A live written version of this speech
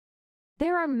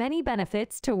There are many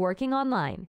benefits to working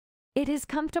online. It is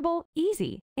comfortable,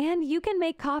 easy, and you can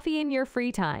make coffee in your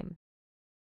free time.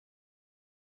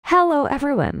 Hello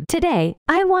everyone. Today,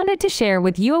 I wanted to share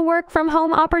with you a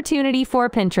work-from-home opportunity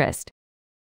for Pinterest.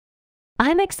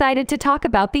 I'm excited to talk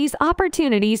about these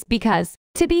opportunities because,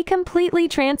 to be completely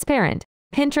transparent,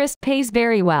 Pinterest pays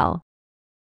very well.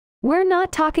 We're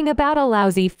not talking about a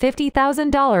lousy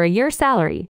 $50,000 a year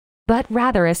salary, but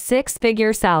rather a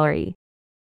six-figure salary.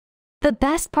 The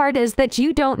best part is that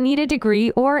you don't need a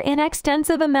degree or an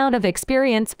extensive amount of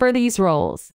experience for these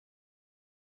roles.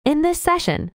 In this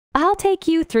session, I'll take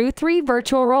you through 3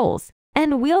 virtual roles,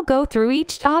 and we'll go through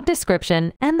each job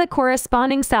description and the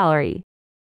corresponding salary.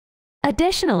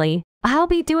 Additionally, I'll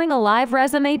be doing a live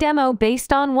resume demo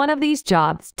based on one of these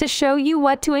jobs to show you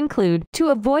what to include to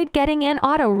avoid getting an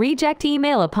auto-reject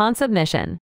email upon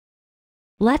submission.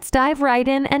 Let's dive right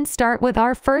in and start with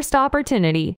our first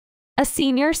opportunity. A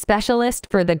senior specialist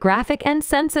for the graphic and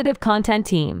sensitive content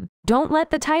team. Don't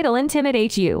let the title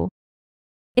intimidate you.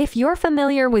 If you're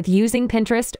familiar with using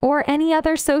Pinterest or any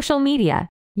other social media,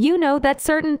 you know that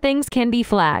certain things can be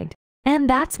flagged, and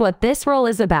that's what this role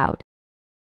is about.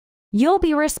 You'll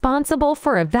be responsible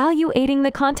for evaluating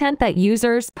the content that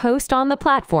users post on the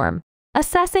platform,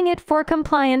 assessing it for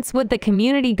compliance with the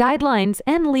community guidelines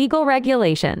and legal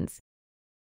regulations.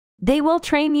 They will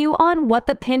train you on what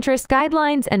the Pinterest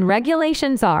guidelines and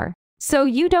regulations are, so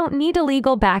you don't need a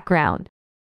legal background.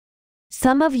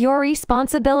 Some of your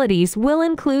responsibilities will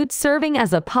include serving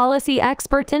as a policy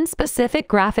expert in specific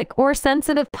graphic or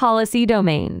sensitive policy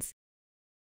domains.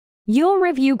 You'll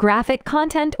review graphic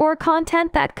content or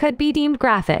content that could be deemed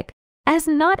graphic, as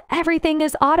not everything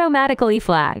is automatically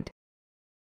flagged.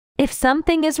 If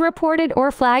something is reported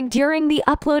or flagged during the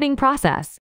uploading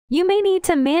process, you may need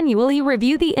to manually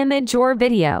review the image or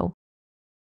video.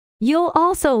 You'll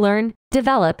also learn,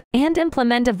 develop, and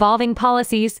implement evolving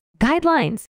policies,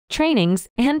 guidelines, trainings,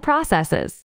 and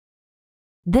processes.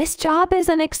 This job is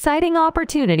an exciting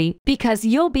opportunity because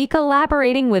you'll be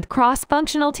collaborating with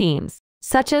cross-functional teams,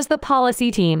 such as the policy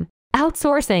team,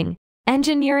 outsourcing,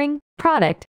 engineering,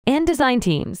 product, and design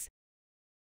teams.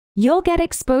 You'll get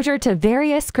exposure to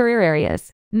various career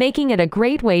areas, making it a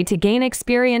great way to gain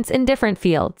experience in different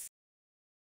fields.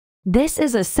 This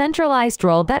is a centralized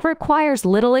role that requires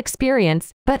little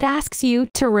experience but asks you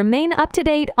to remain up to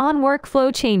date on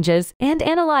workflow changes and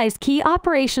analyze key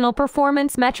operational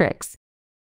performance metrics.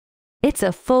 It's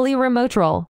a fully remote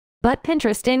role, but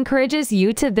Pinterest encourages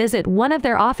you to visit one of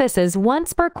their offices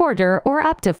once per quarter or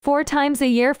up to 4 times a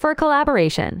year for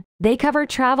collaboration. They cover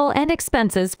travel and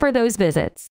expenses for those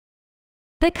visits.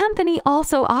 The company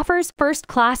also offers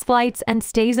first-class flights and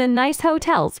stays in nice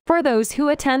hotels for those who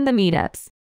attend the meetups.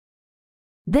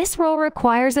 This role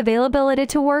requires availability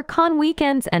to work on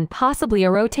weekends and possibly a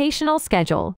rotational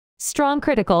schedule, strong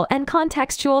critical and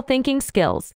contextual thinking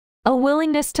skills, a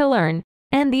willingness to learn,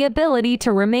 and the ability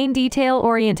to remain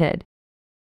detail-oriented.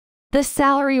 The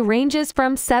salary ranges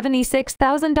from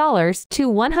 $76,000 to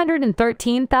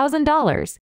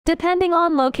 $113,000, depending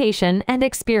on location and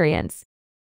experience.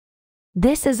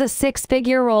 This is a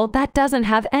 6-figure role that doesn't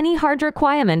have any hard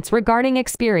requirements regarding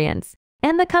experience,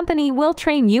 and the company will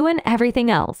train you in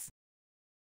everything else.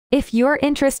 If you're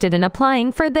interested in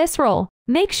applying for this role,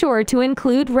 make sure to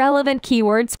include relevant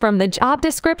keywords from the job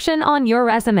description on your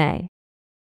resume.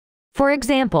 For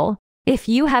example, if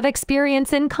you have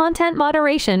experience in content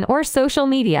moderation or social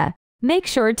media, make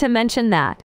sure to mention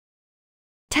that.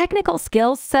 Technical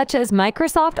skills such as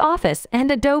Microsoft Office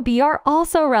and Adobe are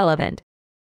also relevant.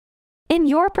 In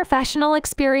your professional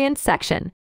experience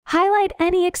section, highlight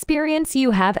any experience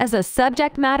you have as a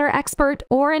subject matter expert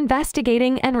or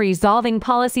investigating and resolving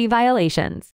policy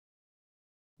violations.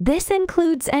 This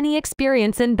includes any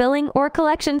experience in billing or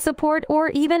collection support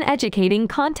or even educating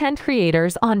content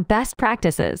creators on best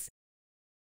practices.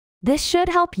 This should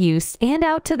help you stand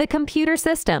out to the computer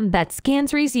system that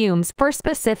scans resumes for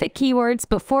specific keywords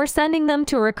before sending them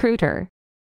to a recruiter.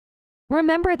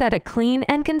 Remember that a clean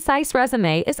and concise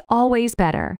resume is always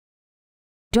better.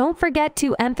 Don't forget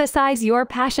to emphasize your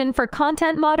passion for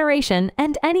content moderation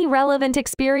and any relevant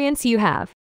experience you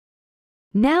have.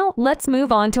 Now, let's move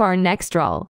on to our next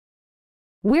role.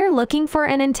 We're looking for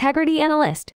an integrity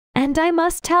analyst, and I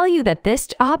must tell you that this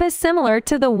job is similar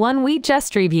to the one we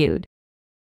just reviewed.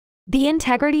 The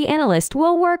integrity analyst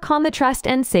will work on the trust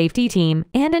and safety team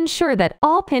and ensure that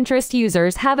all Pinterest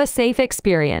users have a safe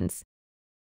experience.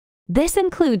 This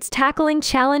includes tackling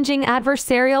challenging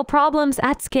adversarial problems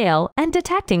at scale and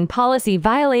detecting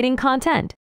policy-violating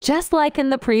content, just like in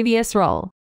the previous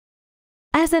role.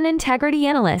 As an integrity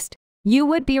analyst, You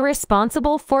would be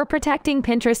responsible for protecting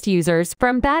Pinterest users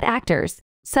from bad actors,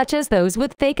 such as those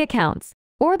with fake accounts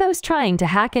or those trying to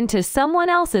hack into someone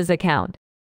else's account.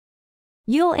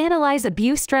 You'll analyze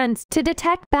abuse trends to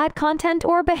detect bad content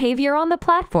or behavior on the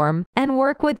platform and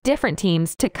work with different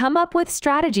teams to come up with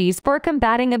strategies for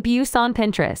combating abuse on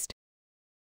Pinterest.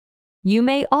 You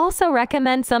may also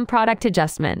recommend some product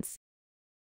adjustments.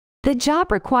 The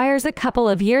job requires a couple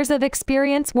of years of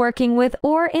experience working with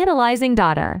or analyzing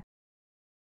data.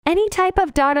 Any type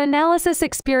of data analysis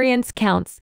experience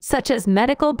counts, such as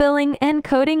medical billing and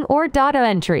coding or data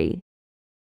entry.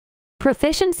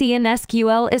 Proficiency in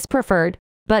SQL is preferred,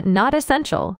 but not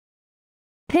essential.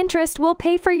 Pinterest will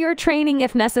pay for your training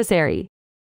if necessary.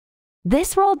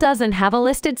 This role doesn't have a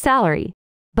listed salary,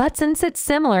 but since it's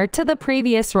similar to the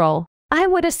previous role, I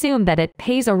would assume that it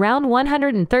pays around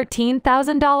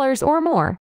 $113,000 or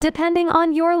more, depending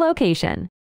on your location.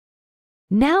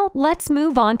 Now let's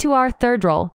move on to our third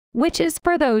role, which is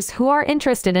for those who are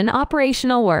interested in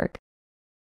operational work.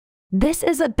 This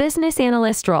is a business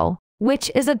analyst role, which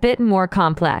is a bit more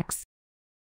complex.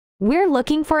 We're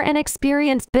looking for an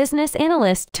experienced business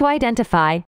analyst to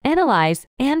identify, analyze,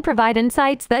 and provide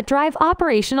insights that drive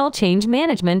operational change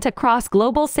management across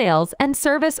global sales and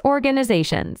service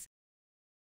organizations.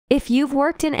 If you've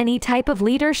worked in any type of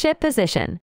leadership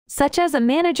position, such as a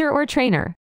manager or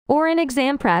trainer, or in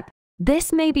exam prep,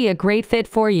 this may be a great fit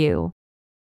for you.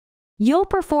 You'll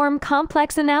perform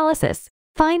complex analysis,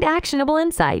 find actionable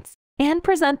insights, and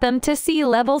present them to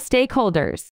C-level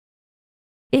stakeholders.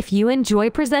 If you enjoy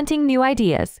presenting new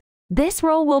ideas, this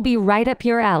role will be right up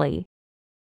your alley.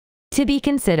 To be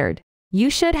considered, you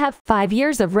should have 5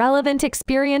 years of relevant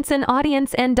experience in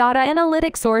audience and data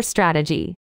analytics or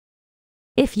strategy.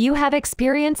 If you have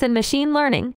experience in machine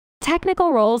learning,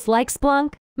 technical roles like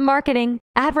Splunk, marketing,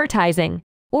 advertising,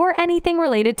 or anything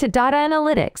related to data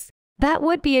analytics, that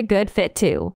would be a good fit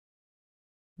too.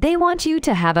 They want you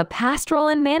to have a past role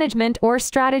in management or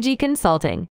strategy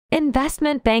consulting,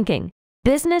 investment banking,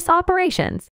 business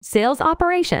operations, sales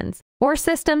operations, or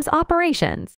systems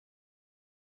operations.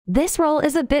 This role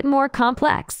is a bit more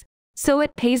complex, so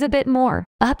it pays a bit more,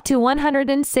 up to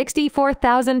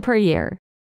 $164,000 per year.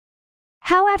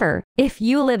 However, if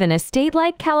you live in a state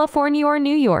like California or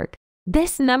New York,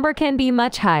 this number can be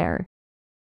much higher.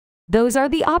 Those are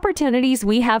the opportunities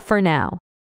we have for now.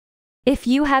 If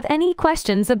you have any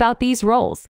questions about these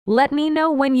roles, let me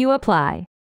know when you apply.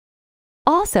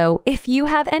 Also, if you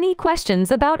have any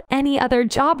questions about any other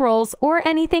job roles or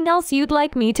anything else you'd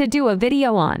like me to do a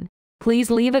video on, please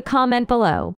leave a comment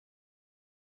below.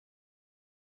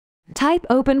 Type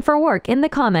 "open for work" in the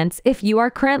comments if you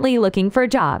are currently looking for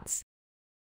jobs.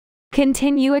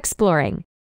 Continue exploring.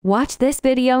 Watch this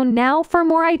video now for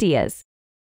more ideas.